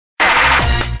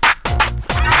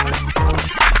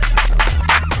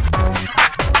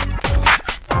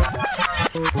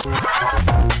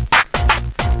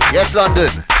Yes, London.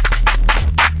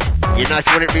 You know if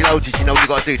you want it reloaded, you know what you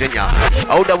gotta do, don't ya?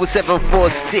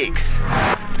 07746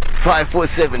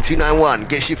 547 291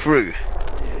 gets you through.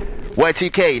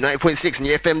 Y2K 90.6 on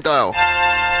your FM dial.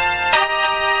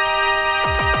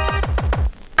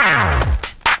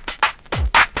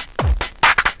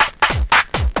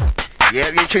 Yeah,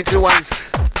 you're tuned to the ones.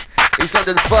 East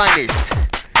London's finest.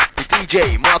 The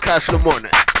DJ, Marc, Lamont.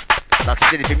 Like he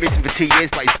said, he's been missing for 2 years,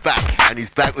 but he's back. And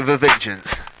he's back with a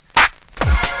vengeance.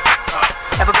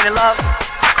 Ever been in love?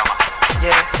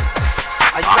 Yeah.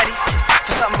 Are you ready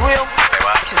for something real?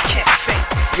 Cause it can't be fake.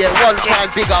 Yeah, one time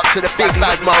big up to the big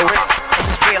bad Mo.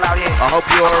 It's real out here. I hope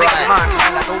you're alright.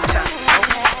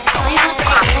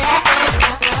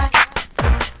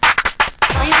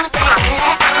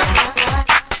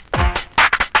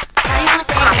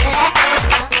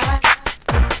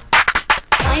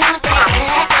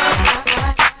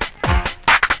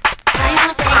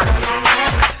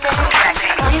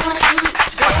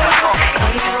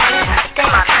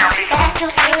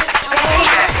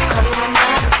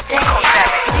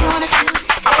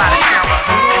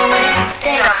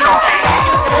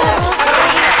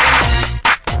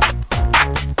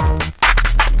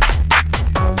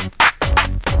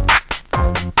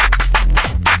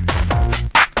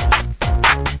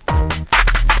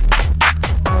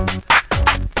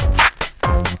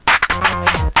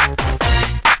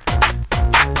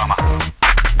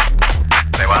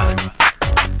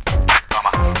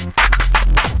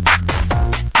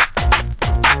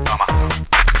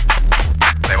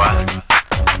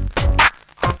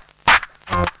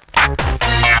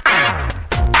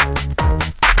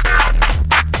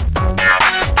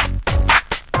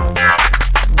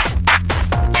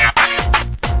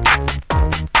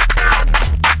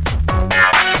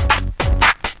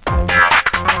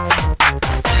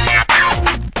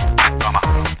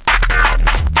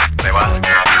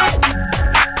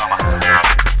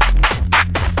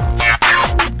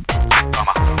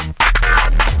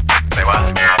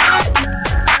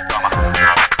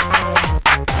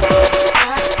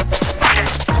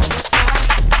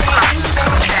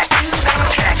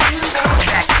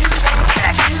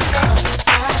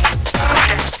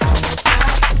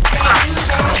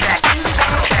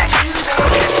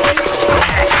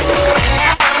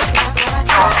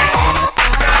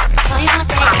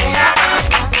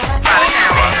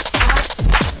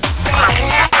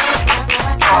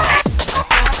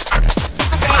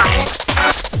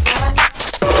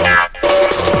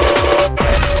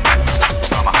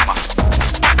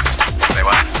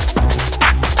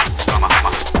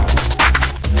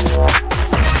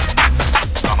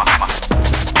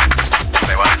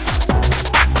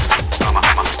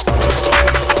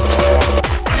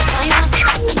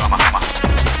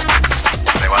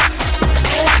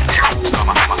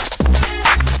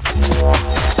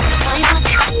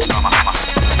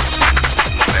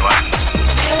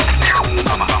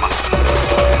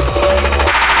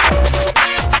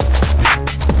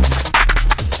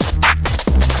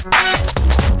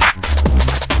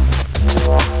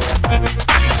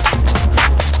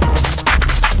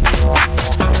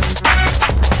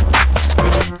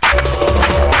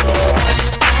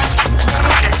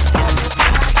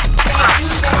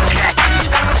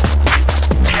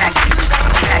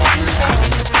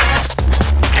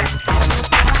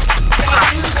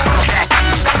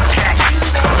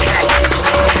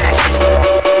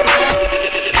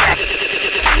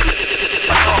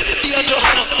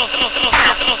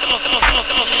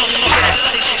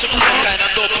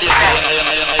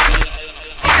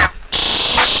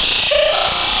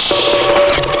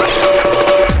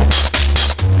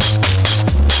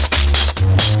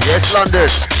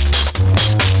 London.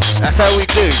 That's how we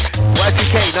do.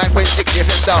 Y2K 9.6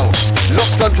 FM dial.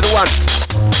 Locked onto the one,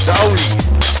 the only.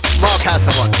 Marc has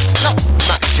the one. Not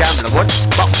Mac Jam the one,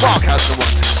 but Marc has the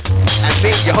one. And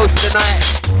me, your host for the night,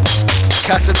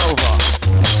 Casanova.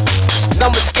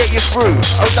 Numbers to get you through.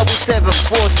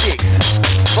 07746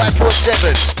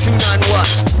 547 291.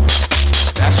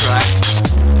 That's right.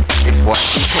 It's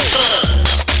Y2K.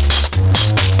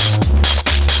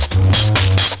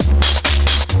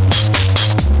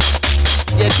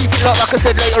 Yeah, keep it locked like I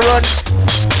said later on.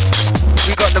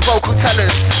 We got the vocal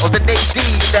talents of the Nate D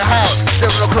in the house,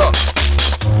 7 o'clock.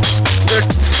 We're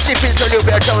gonna slip into a little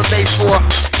bit of drum and bass for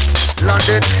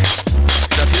London.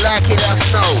 So if you like it, let us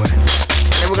know.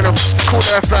 And then we're gonna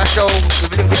corner a flash show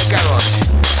with a little bit of garage.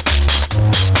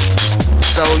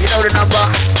 So you know the number,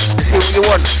 let's hear what you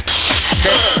want.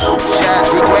 Text, chat,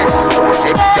 request,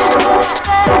 everything.